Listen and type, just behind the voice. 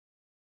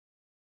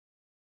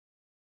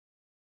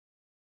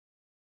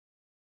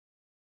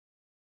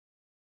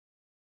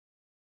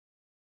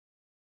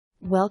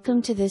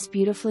Welcome to this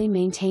beautifully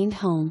maintained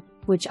home,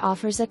 which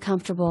offers a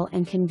comfortable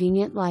and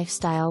convenient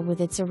lifestyle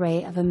with its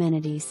array of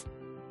amenities.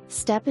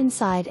 Step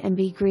inside and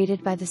be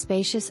greeted by the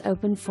spacious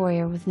open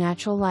foyer with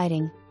natural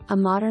lighting, a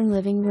modern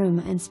living room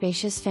and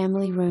spacious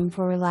family room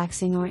for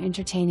relaxing or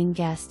entertaining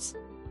guests.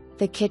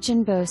 The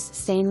kitchen boasts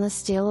stainless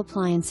steel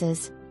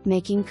appliances,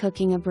 making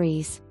cooking a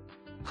breeze.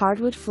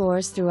 Hardwood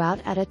floors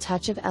throughout add a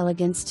touch of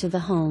elegance to the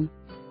home.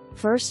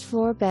 First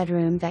floor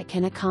bedroom that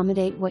can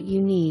accommodate what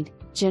you need,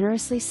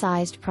 generously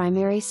sized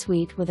primary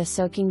suite with a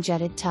soaking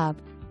jetted tub.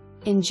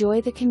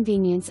 Enjoy the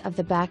convenience of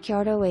the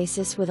backyard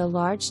oasis with a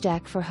large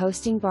deck for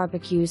hosting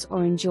barbecues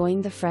or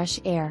enjoying the fresh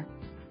air.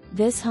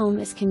 This home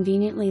is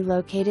conveniently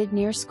located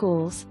near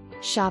schools,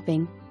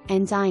 shopping,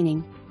 and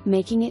dining,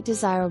 making it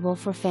desirable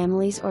for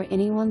families or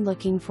anyone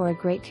looking for a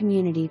great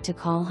community to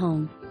call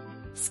home.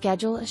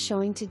 Schedule a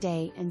showing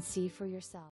today and see for yourself.